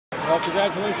Well,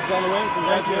 congratulations on the win.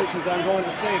 Congratulations on going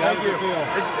to state. How does it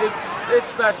feel? It's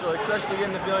special, especially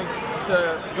getting the feeling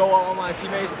to go all my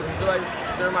teammates and feel like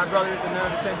they're my brothers, and then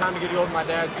at the same time to get to go with my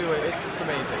dad too. It's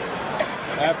amazing.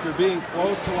 After being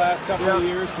close the last couple of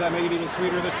years, does that make it even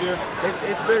sweeter this year?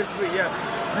 It's bittersweet, yes.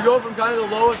 You go from kind of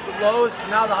the lowest to lowest to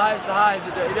now the highest to highs.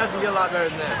 It doesn't get a lot better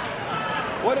than this.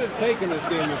 What did it take in this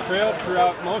game? You trailed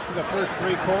throughout most of the first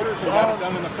 3 quarters and got it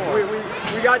done in the fourth.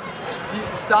 We got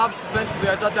stops defensively.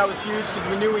 I thought that was huge because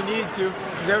we knew we needed to,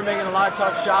 because they were making a lot of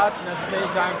tough shots, and at the same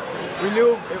time, we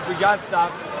knew if we got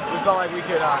stops, we felt like we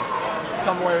could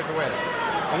come away with the win.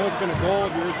 I know it's been a goal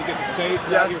of yours to get to state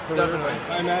throughout your career. Definitely.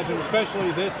 I imagine,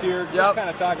 especially this year, just kind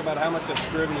of talk about how much that's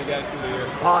driven you guys through the year.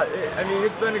 I mean,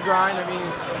 it's been a grind. I mean,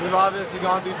 we've obviously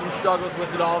gone through some struggles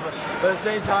with it all, but at the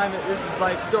same time, this is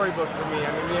like storybook for me.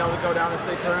 I mean, being able to go down the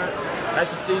state tournament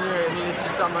as a senior, I mean, it's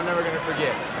just something I'm never going to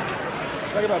forget.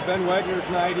 Talk about Ben Wagner's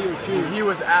night. He was huge. He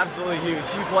was absolutely huge.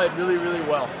 He played really, really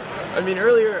well. I mean,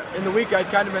 earlier in the week, I'd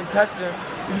kind of been testing him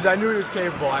because I knew he was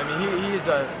capable. I mean, he's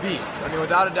a beast. I mean,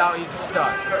 without a doubt, he's a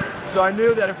stud. So I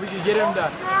knew that if we could get him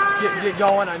to get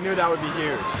going, I knew that would be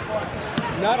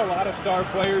huge. Not a lot of star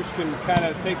players can kind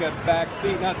of take a back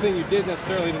seat. Not saying you did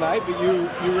necessarily tonight, but you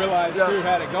realized who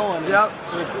had it going. Yep.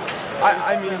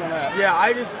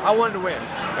 I wanted to win.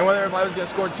 And whether if I was going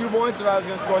to score 2 points or if I was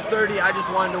going to score 30, I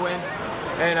just wanted to win.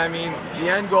 And I mean, the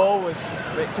end goal was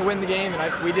to win the game,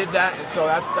 and we did that, and so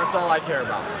that's all I care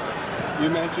about. You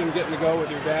mentioned getting to go with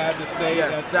your dad to state.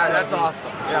 Yes, that's awesome.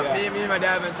 Yeah, me and my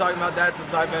dad have been talking about that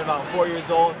since I've been about 4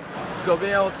 years old. So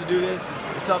being able to do this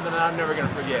is something that I'm never going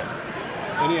to forget.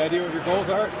 Any idea what your goals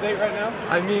are at state right now?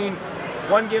 I mean,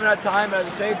 one game at a time, but at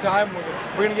the same time,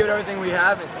 we're going to give it everything we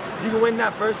have. And if you can win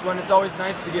that first one, it's always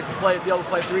nice to be able to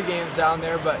play 3 games down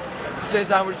there. But at the same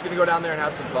time, we're just going to go down there and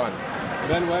have some fun.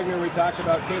 Ben Wagner, we talked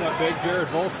about, came up big. Jared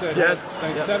Volstead, yes,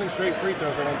 7 straight free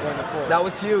throws at one point in the fourth. That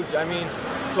was huge. I mean,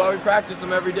 that's why we practice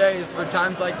them every day, is for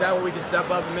times like that where we can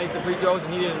step up and make the free throws,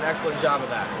 and he did an excellent job of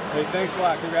that. Hey, thanks a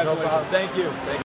lot. Congratulations. No problem. Thank you.